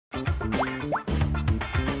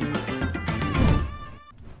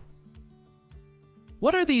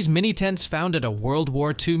What are these mini tents found at a World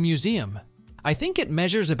War II museum? I think it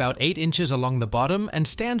measures about 8 inches along the bottom and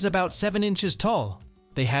stands about 7 inches tall.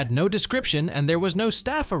 They had no description and there was no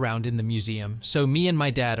staff around in the museum, so me and my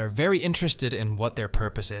dad are very interested in what their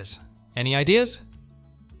purpose is. Any ideas?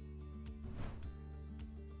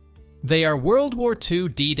 They are World War II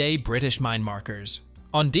D-Day British mine markers.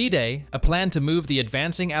 On D-Day, a plan to move the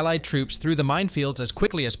advancing Allied troops through the minefields as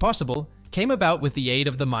quickly as possible came about with the aid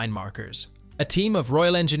of the mine markers. A team of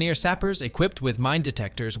Royal Engineer sappers equipped with mine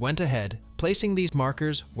detectors went ahead, placing these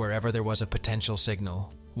markers wherever there was a potential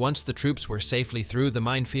signal. Once the troops were safely through the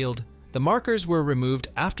minefield, the markers were removed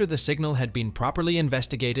after the signal had been properly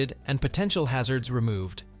investigated and potential hazards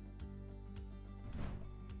removed.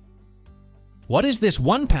 What is this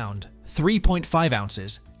 1 pound, 3.5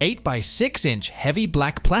 ounces, 8 by 6 inch heavy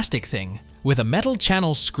black plastic thing with a metal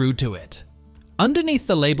channel screwed to it? Underneath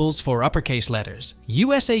the labels for uppercase letters,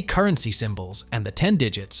 USA currency symbols, and the 10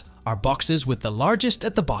 digits are boxes with the largest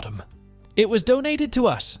at the bottom. It was donated to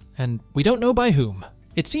us, and we don't know by whom.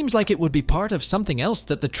 It seems like it would be part of something else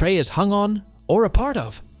that the tray is hung on or a part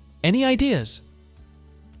of. Any ideas?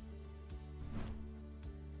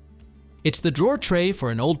 It's the drawer tray for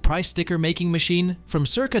an old price sticker making machine from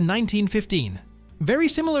circa 1915. Very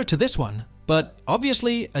similar to this one, but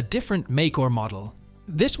obviously a different make or model.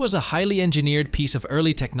 This was a highly engineered piece of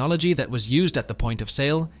early technology that was used at the point of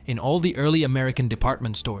sale in all the early American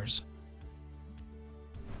department stores.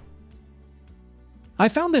 I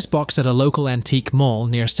found this box at a local antique mall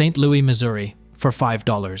near St. Louis, Missouri for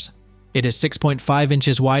 $5. It is 6.5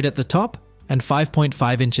 inches wide at the top and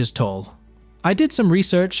 5.5 inches tall. I did some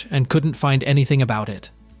research and couldn't find anything about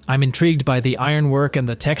it. I'm intrigued by the ironwork and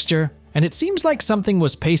the texture, and it seems like something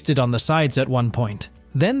was pasted on the sides at one point.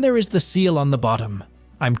 Then there is the seal on the bottom.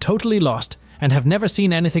 I'm totally lost and have never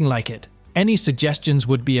seen anything like it. Any suggestions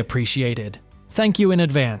would be appreciated. Thank you in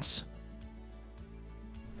advance.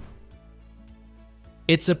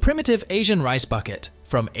 It's a primitive Asian rice bucket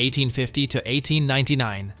from 1850 to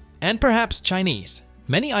 1899, and perhaps Chinese.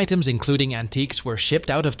 Many items including antiques were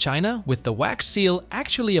shipped out of China with the wax seal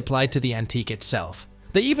actually applied to the antique itself.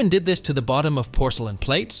 They even did this to the bottom of porcelain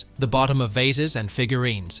plates, the bottom of vases and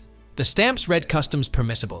figurines. The stamps read customs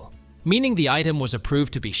permissible, meaning the item was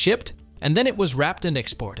approved to be shipped and then it was wrapped and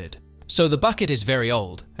exported. So the bucket is very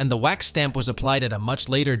old, and the wax stamp was applied at a much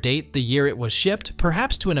later date the year it was shipped,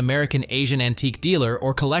 perhaps to an American Asian antique dealer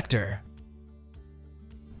or collector.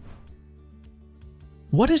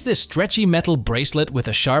 What is this stretchy metal bracelet with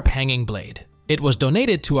a sharp hanging blade? It was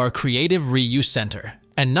donated to our Creative Reuse Center,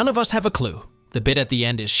 and none of us have a clue. The bit at the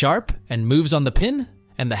end is sharp and moves on the pin,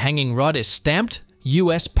 and the hanging rod is stamped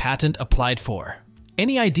US patent applied for.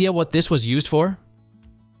 Any idea what this was used for?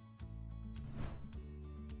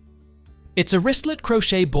 It's a wristlet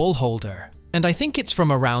crochet bowl holder, and I think it's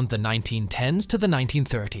from around the 1910s to the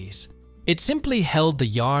 1930s. It simply held the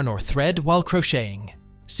yarn or thread while crocheting.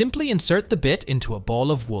 Simply insert the bit into a ball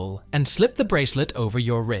of wool and slip the bracelet over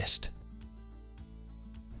your wrist.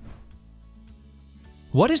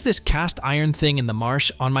 What is this cast iron thing in the marsh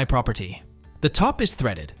on my property? The top is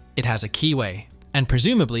threaded, it has a keyway, and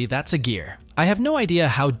presumably that's a gear. I have no idea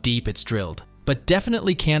how deep it's drilled, but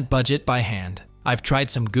definitely can't budge it by hand. I've tried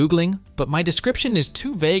some Googling, but my description is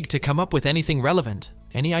too vague to come up with anything relevant.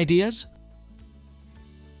 Any ideas?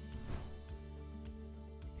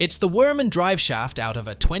 It's the worm and drive shaft out of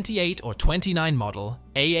a 28 or 29 model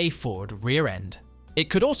AA Ford rear end. It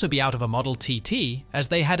could also be out of a Model TT, as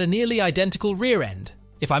they had a nearly identical rear end.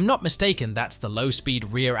 If I'm not mistaken, that's the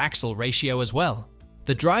low-speed rear axle ratio as well.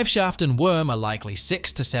 The drive shaft and worm are likely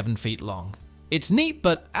 6 to 7 feet long. It's neat,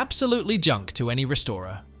 but absolutely junk to any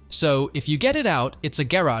restorer. So if you get it out, it's a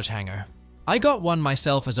garage hanger. I got one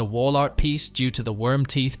myself as a wall art piece due to the worm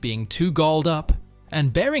teeth being too galled up,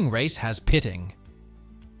 and bearing race has pitting.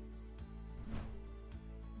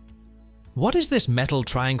 What is this metal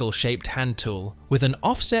triangle-shaped hand tool with an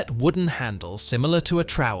offset wooden handle similar to a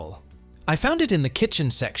trowel? I found it in the kitchen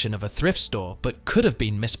section of a thrift store, but could have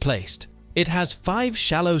been misplaced. It has 5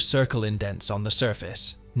 shallow circle indents on the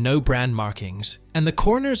surface, no brand markings, and the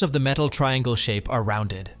corners of the metal triangle shape are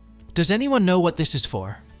rounded. Does anyone know what this is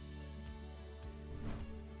for?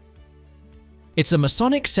 It's a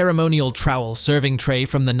Masonic ceremonial trowel serving tray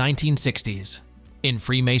from the 1960s. In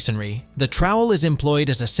Freemasonry, the trowel is employed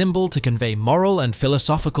as a symbol to convey moral and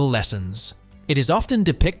philosophical lessons. It is often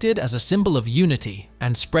depicted as a symbol of unity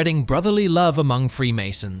and spreading brotherly love among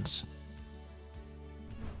Freemasons.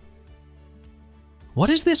 What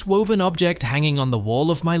is this woven object hanging on the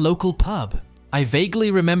wall of my local pub? I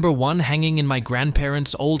vaguely remember one hanging in my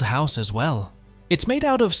grandparents' old house as well. It's made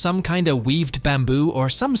out of some kind of weaved bamboo or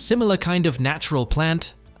some similar kind of natural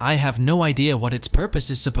plant. I have no idea what its purpose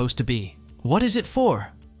is supposed to be. What is it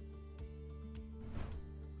for?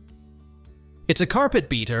 It's a carpet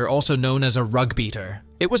beater, also known as a rug beater.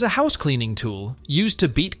 It was a house cleaning tool used to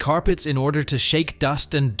beat carpets in order to shake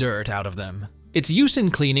dust and dirt out of them. Its use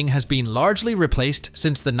in cleaning has been largely replaced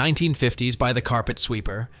since the 1950s by the carpet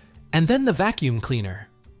sweeper, and then the vacuum cleaner,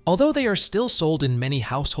 although they are still sold in many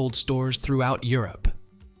household stores throughout Europe.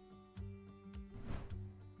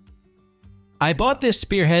 I bought this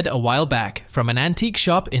spearhead a while back from an antique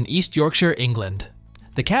shop in East Yorkshire, England.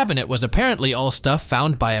 The cabinet was apparently all stuff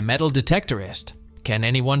found by a metal detectorist. Can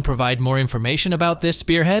anyone provide more information about this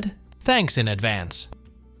spearhead? Thanks in advance.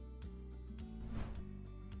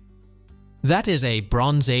 That is a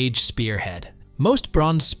Bronze Age spearhead. Most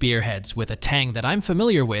bronze spearheads with a tang that I'm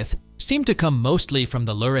familiar with seem to come mostly from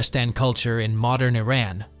the Luristan culture in modern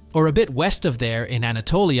Iran, or a bit west of there in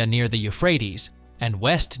Anatolia near the Euphrates, and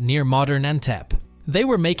west near modern Antep. They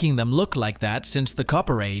were making them look like that since the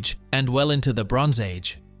Copper Age and well into the Bronze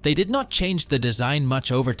Age. They did not change the design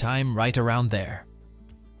much over time right around there.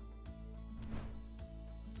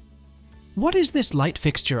 What is this light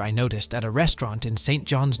fixture I noticed at a restaurant in St.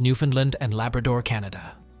 John's, Newfoundland and Labrador,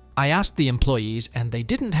 Canada? I asked the employees and they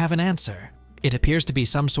didn't have an answer. It appears to be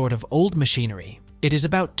some sort of old machinery. It is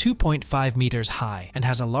about 2.5 meters high and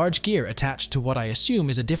has a large gear attached to what I assume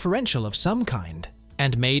is a differential of some kind,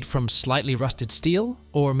 and made from slightly rusted steel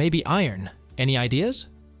or maybe iron. Any ideas?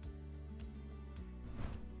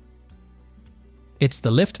 It's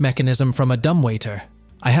the lift mechanism from a dumbwaiter.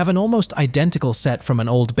 I have an almost identical set from an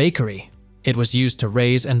old bakery. It was used to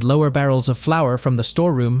raise and lower barrels of flour from the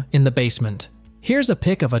storeroom in the basement. Here's a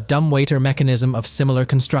pic of a dumbwaiter mechanism of similar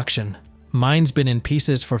construction. Mine's been in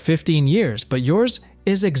pieces for 15 years, but yours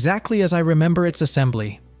is exactly as I remember its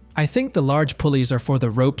assembly. I think the large pulleys are for the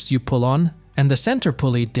ropes you pull on, and the center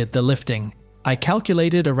pulley did the lifting. I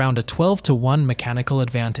calculated around a 12-to-1 mechanical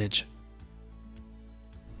advantage.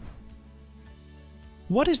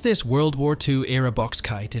 What is this World War II era box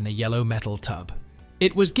kite in a yellow metal tub?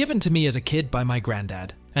 It was given to me as a kid by my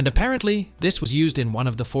granddad, and apparently this was used in one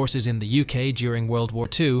of the forces in the UK during World War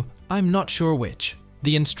II, I'm not sure which.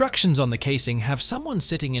 The instructions on the casing have someone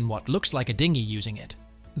sitting in what looks like a dinghy using it.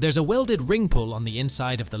 There's a welded ring pull on the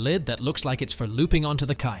inside of the lid that looks like it's for looping onto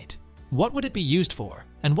the kite. What would it be used for,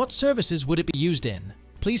 and what services would it be used in?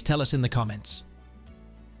 Please tell us in the comments.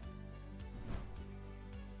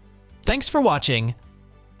 Thanks for watching.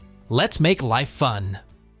 Let's make life fun.